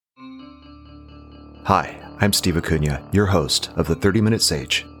Hi, I'm Steve Acuna, your host of the 30-Minute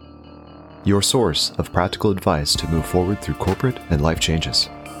Sage, your source of practical advice to move forward through corporate and life changes.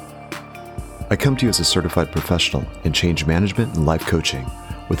 I come to you as a certified professional in change management and life coaching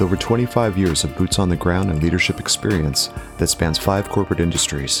with over 25 years of boots on the ground and leadership experience that spans 5 corporate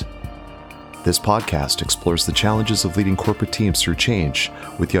industries. This podcast explores the challenges of leading corporate teams through change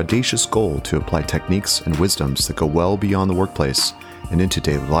with the audacious goal to apply techniques and wisdoms that go well beyond the workplace and into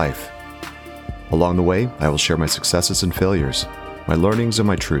daily life. Along the way, I will share my successes and failures, my learnings and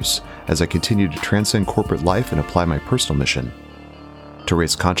my truths as I continue to transcend corporate life and apply my personal mission to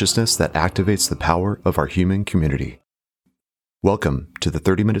raise consciousness that activates the power of our human community. Welcome to the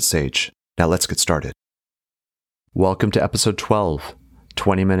 30-Minute Sage. Now let's get started. Welcome to Episode 12,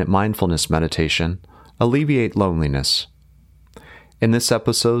 20-Minute Mindfulness Meditation, Alleviate Loneliness. In this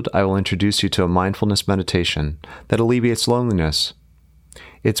episode, I will introduce you to a mindfulness meditation that alleviates loneliness.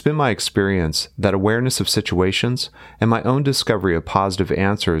 It's been my experience that awareness of situations and my own discovery of positive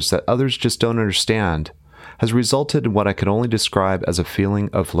answers that others just don't understand has resulted in what I can only describe as a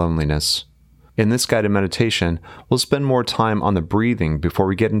feeling of loneliness. In this guided meditation, we'll spend more time on the breathing before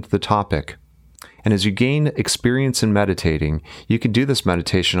we get into the topic. And as you gain experience in meditating, you can do this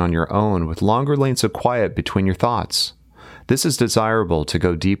meditation on your own with longer lengths of quiet between your thoughts. This is desirable to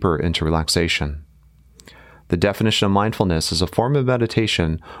go deeper into relaxation. The definition of mindfulness is a form of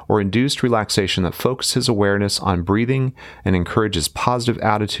meditation or induced relaxation that focuses awareness on breathing and encourages positive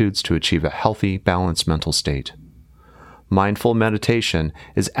attitudes to achieve a healthy, balanced mental state. Mindful meditation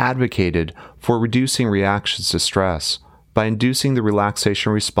is advocated for reducing reactions to stress by inducing the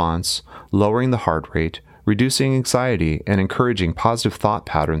relaxation response, lowering the heart rate, reducing anxiety, and encouraging positive thought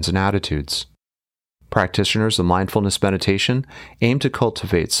patterns and attitudes. Practitioners of mindfulness meditation aim to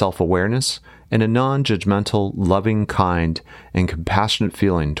cultivate self-awareness and a non-judgmental, loving, kind, and compassionate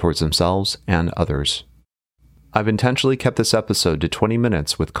feeling towards themselves and others. I've intentionally kept this episode to 20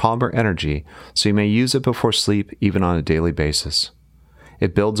 minutes with calmer energy so you may use it before sleep even on a daily basis.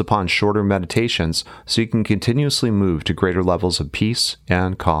 It builds upon shorter meditations so you can continuously move to greater levels of peace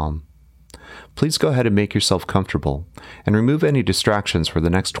and calm. Please go ahead and make yourself comfortable and remove any distractions for the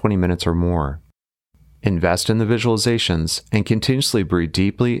next 20 minutes or more. Invest in the visualizations and continuously breathe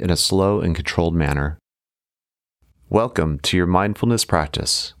deeply in a slow and controlled manner. Welcome to your mindfulness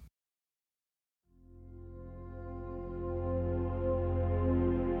practice.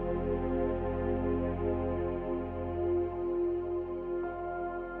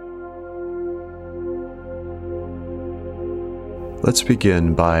 Let's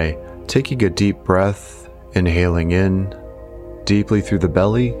begin by taking a deep breath, inhaling in deeply through the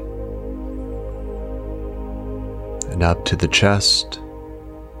belly and up to the chest,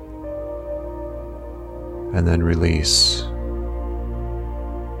 and then release.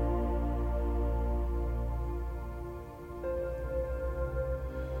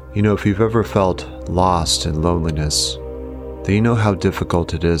 You know, if you've ever felt lost in loneliness, then you know how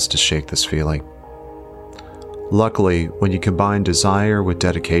difficult it is to shake this feeling. Luckily, when you combine desire with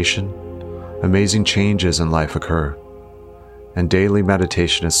dedication, amazing changes in life occur, and daily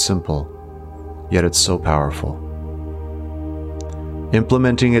meditation is simple, yet it's so powerful.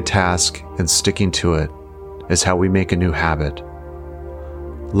 Implementing a task and sticking to it is how we make a new habit.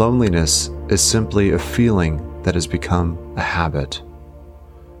 Loneliness is simply a feeling that has become a habit.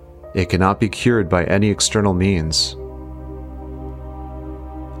 It cannot be cured by any external means.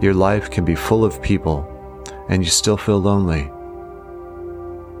 Your life can be full of people, and you still feel lonely.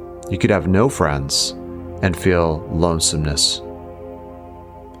 You could have no friends and feel lonesomeness.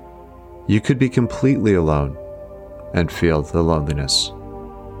 You could be completely alone and feel the loneliness.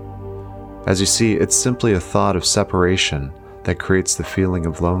 As you see, it's simply a thought of separation that creates the feeling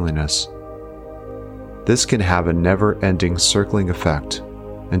of loneliness. This can have a never-ending circling effect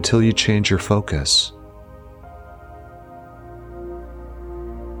until you change your focus.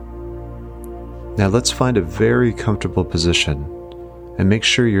 Now let's find a very comfortable position and make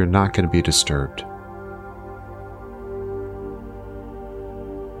sure you're not going to be disturbed.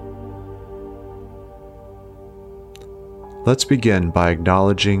 Let's begin by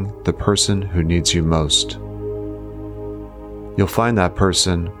acknowledging the person who needs you most. You'll find that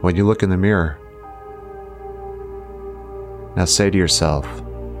person when you look in the mirror. Now say to yourself,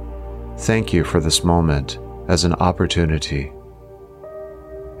 "Thank you for this moment as an opportunity."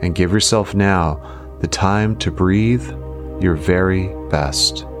 And give yourself now the time to breathe your very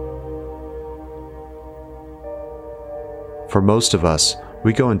best. For most of us,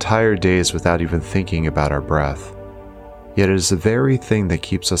 we go entire days without even thinking about our breath. Yet it is the very thing that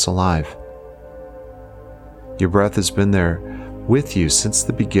keeps us alive. Your breath has been there with you since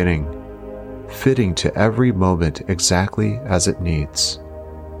the beginning, fitting to every moment exactly as it needs.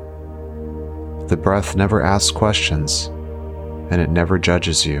 The breath never asks questions, and it never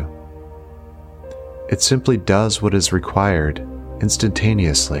judges you. It simply does what is required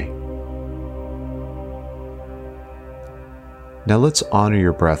instantaneously. Now let's honor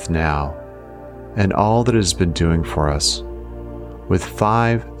your breath now and all that it has been doing for us with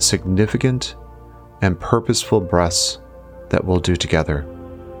 5 significant and purposeful breaths that we'll do together.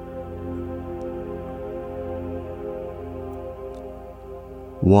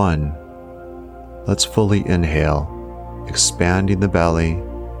 One, let's fully inhale, expanding the belly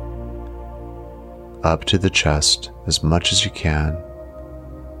up to the chest as much as you can.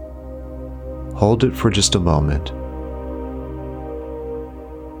 Hold it for just a moment.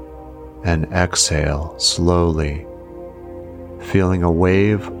 And exhale slowly, feeling a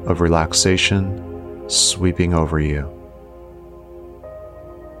wave of relaxation sweeping over you.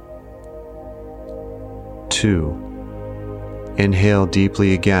 2, inhale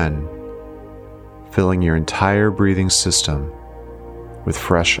deeply again, filling your entire breathing system with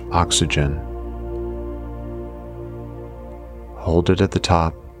fresh oxygen. Hold it at the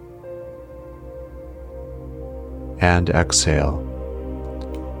top and exhale,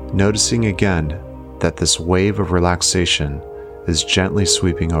 noticing again that this wave of relaxation is gently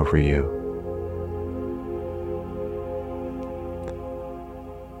sweeping over you.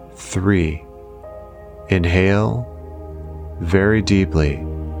 3, inhale very deeply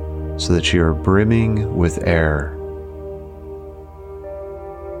so that you are brimming with air.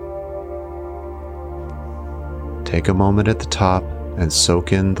 Take a moment at the top and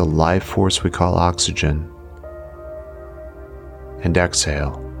soak in the life force we call oxygen. And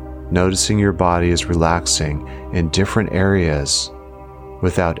exhale, noticing your body is relaxing in different areas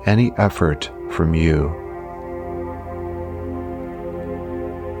without any effort from you.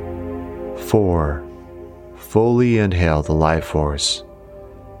 4, fully inhale the life force,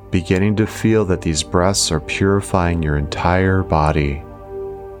 beginning to feel that these breaths are purifying your entire body.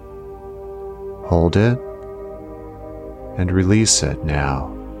 Hold it and release it now,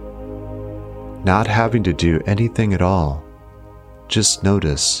 not having to do anything at all. Just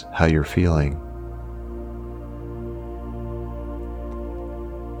notice how you're feeling.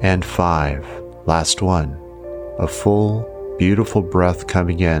 And 5, last one, a full, beautiful breath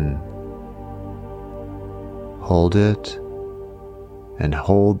coming in. Hold it and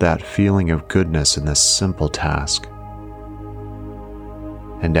hold that feeling of goodness in this simple task.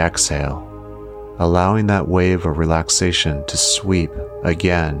 And exhale, allowing that wave of relaxation to sweep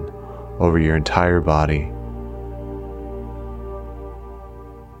again over your entire body.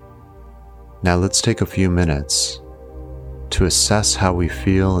 Now let's take a few minutes to assess how we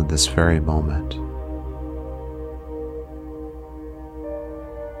feel in this very moment.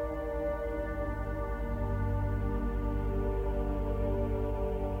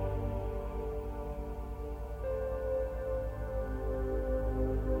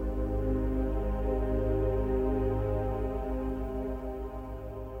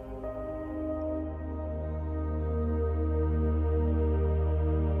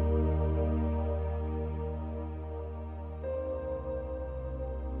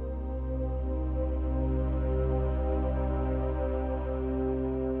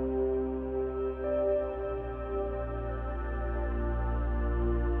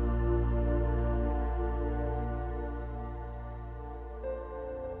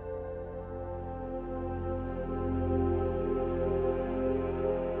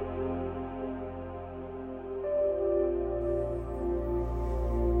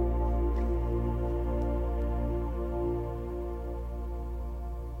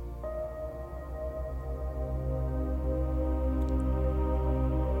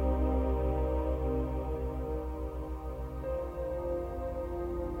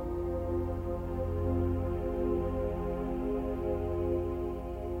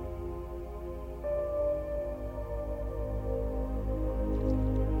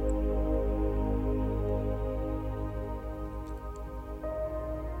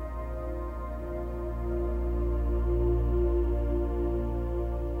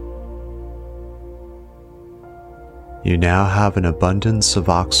 You now have an abundance of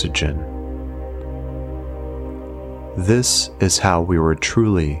oxygen. This is how we were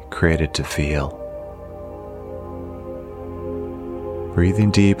truly created to feel. Breathing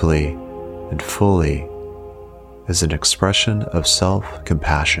deeply and fully is an expression of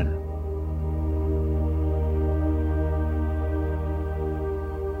self-compassion.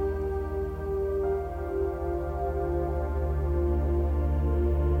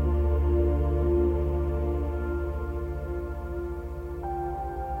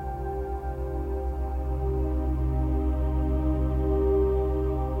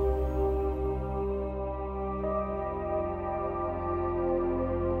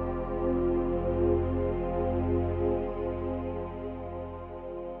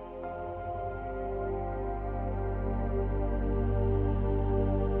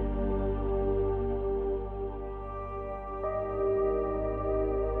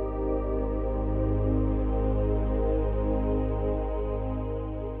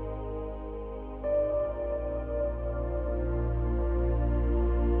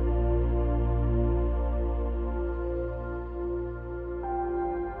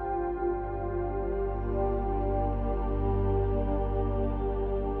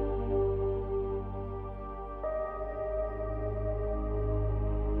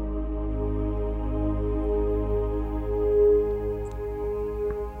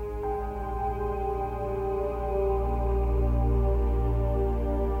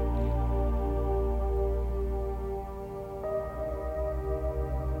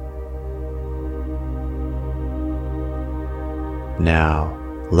 Now,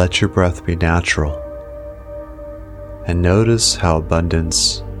 let your breath be natural and notice how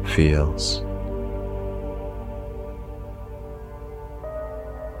abundance feels.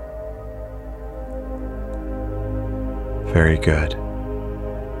 Very good.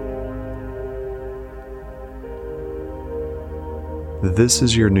 This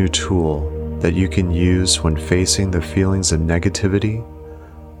is your new tool that you can use when facing the feelings of negativity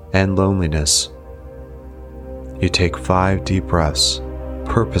and loneliness. You take 5 deep breaths,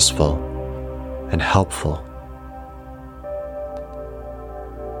 purposeful and helpful.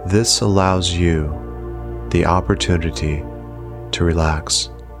 This allows you the opportunity to relax.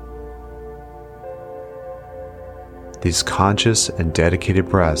 These conscious and dedicated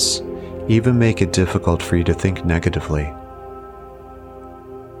breaths even make it difficult for you to think negatively.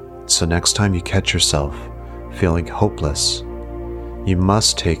 So next time you catch yourself feeling hopeless, you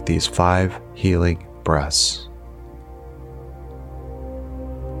must take these 5 healing breaths.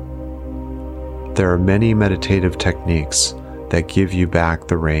 There are many meditative techniques that give you back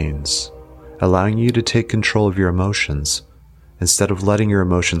the reins, allowing you to take control of your emotions instead of letting your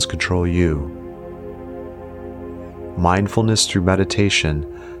emotions control you. Mindfulness through meditation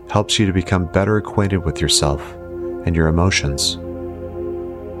helps you to become better acquainted with yourself and your emotions.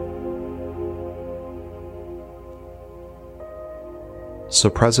 So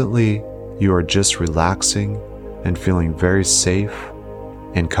presently, you are just relaxing and feeling very safe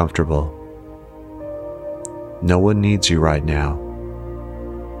and comfortable. No one needs you right now.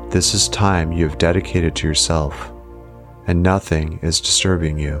 This is time you have dedicated to yourself, and nothing is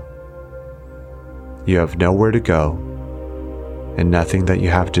disturbing you. You have nowhere to go, and nothing that you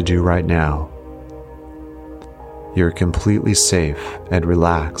have to do right now. You're completely safe and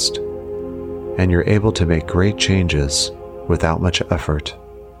relaxed, and you're able to make great changes without much effort.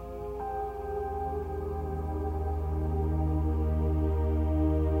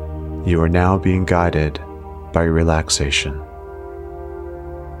 You are now being guided by relaxation.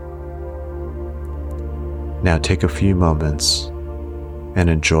 Now take a few moments and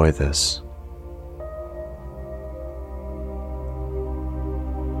enjoy this.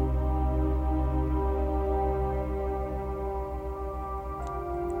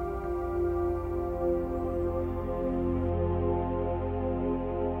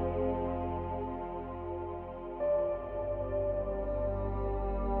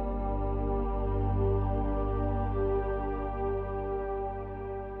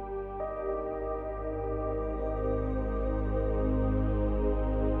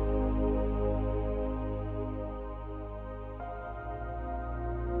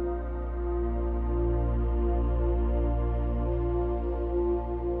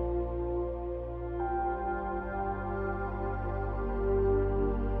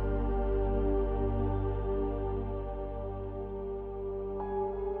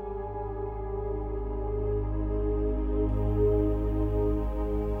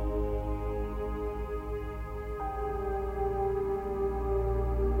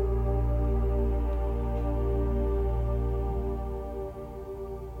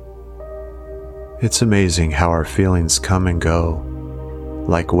 It's amazing how our feelings come and go,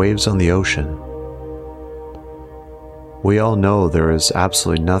 like waves on the ocean. We all know there is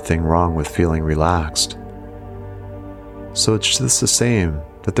absolutely nothing wrong with feeling relaxed. So it's just the same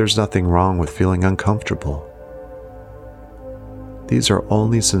that there's nothing wrong with feeling uncomfortable. These are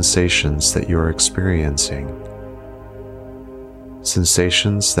only sensations that you are experiencing.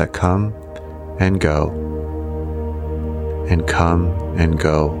 Sensations that come and go, and come and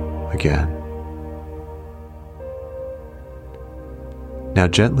go again. Now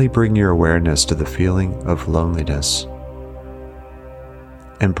gently bring your awareness to the feeling of loneliness.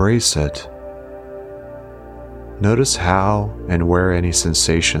 Embrace it. Notice how and where any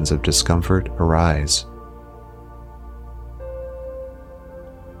sensations of discomfort arise.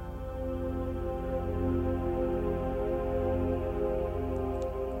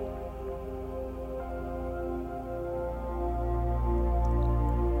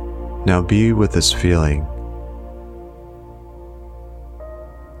 Now be with this feeling.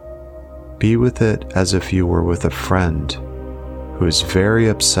 Be with it as if you were with a friend who is very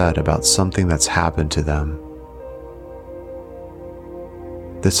upset about something that's happened to them.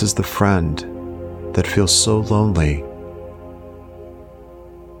 This is the friend that feels so lonely.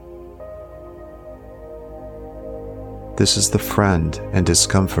 This is the friend and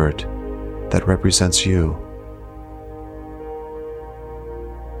discomfort that represents you.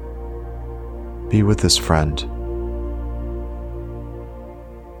 Be with this friend.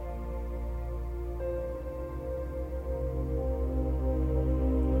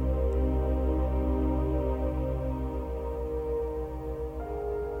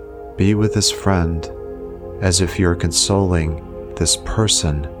 Be with this friend as if you're consoling this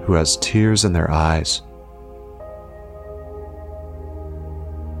person who has tears in their eyes.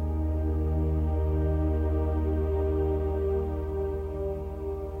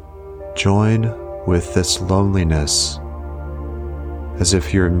 Join with this loneliness as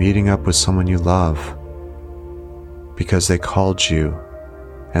if you're meeting up with someone you love because they called you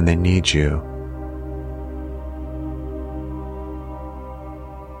and they need you.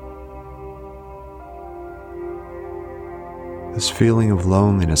 This feeling of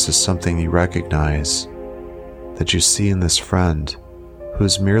loneliness is something you recognize, that you see in this friend who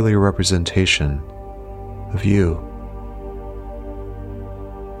is merely a representation of you.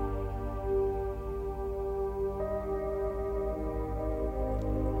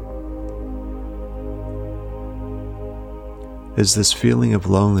 Is this feeling of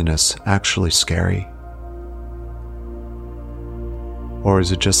loneliness actually scary? Or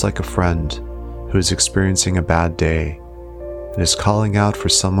is it just like a friend who is experiencing a bad day and is calling out for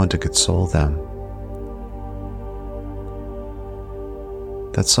someone to console them?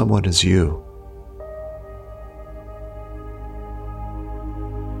 That someone is you.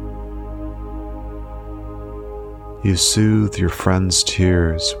 You soothe your friend's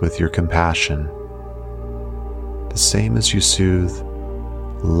tears with your compassion, the same as you soothe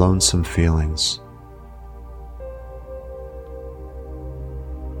lonesome feelings.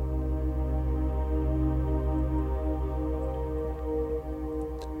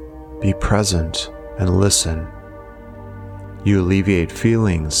 Be present and listen. You alleviate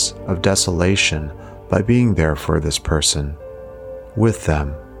feelings of desolation by being there for this person, with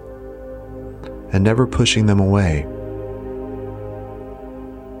them, and never pushing them away.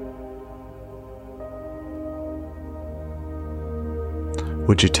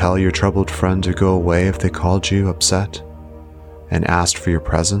 Would you tell your troubled friend to go away if they called you upset and asked for your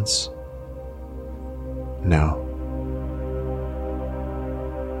presence? No.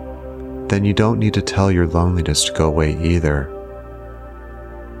 Then you don't need to tell your loneliness to go away either.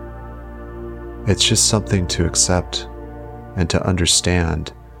 It's just something to accept and to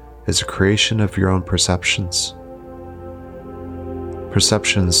understand as a creation of your own perceptions.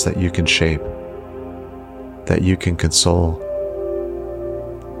 Perceptions that you can shape, that you can console,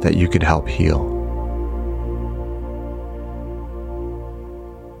 that you can help heal.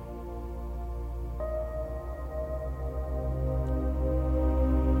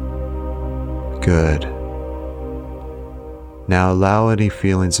 Good. Now allow any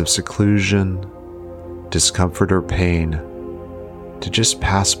feelings of seclusion, discomfort, or pain to just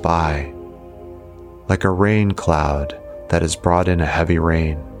pass by, like a rain cloud that has brought in a heavy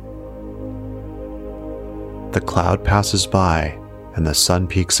rain. The cloud passes by and the sun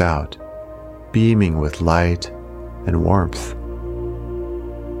peeks out, beaming with light and warmth.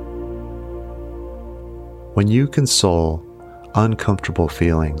 When you console uncomfortable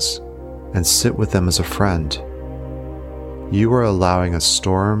feelings and sit with them as a friend, you are allowing a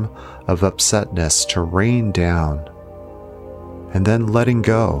storm of upsetness to rain down, and then letting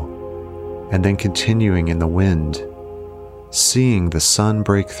go, and then continuing in the wind, seeing the sun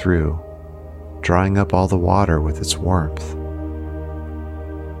break through, drying up all the water with its warmth.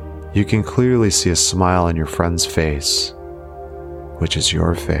 You can clearly see a smile on your friend's face, which is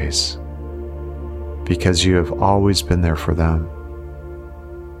your face, because you have always been there for them.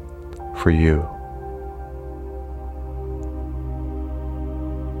 For you.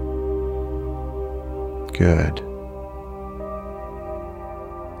 Good.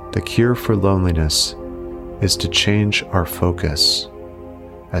 The cure for loneliness is to change our focus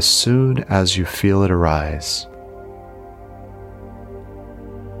as soon as you feel it arise.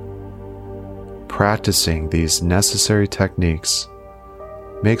 Practicing these necessary techniques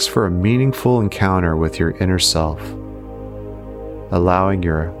makes for a meaningful encounter with your inner self, allowing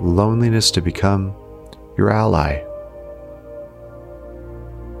your loneliness to become your ally.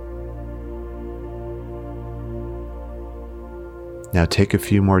 Now take a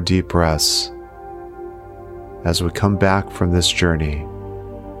few more deep breaths as we come back from this journey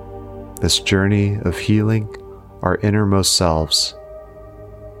of healing our innermost selves.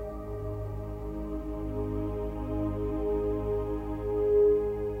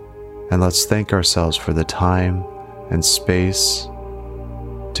 And let's thank ourselves for the time and space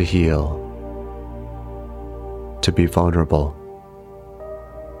to heal, to be vulnerable,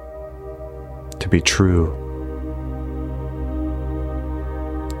 to be true,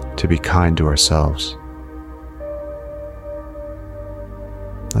 to be kind to ourselves.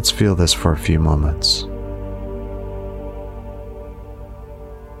 Let's feel this for a few moments.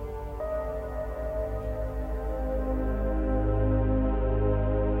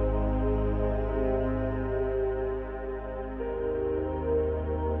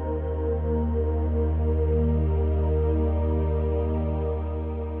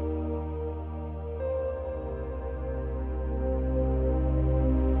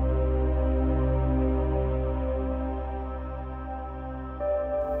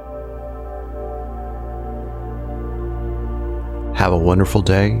 Have a wonderful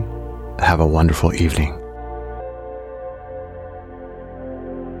day. Have a wonderful evening.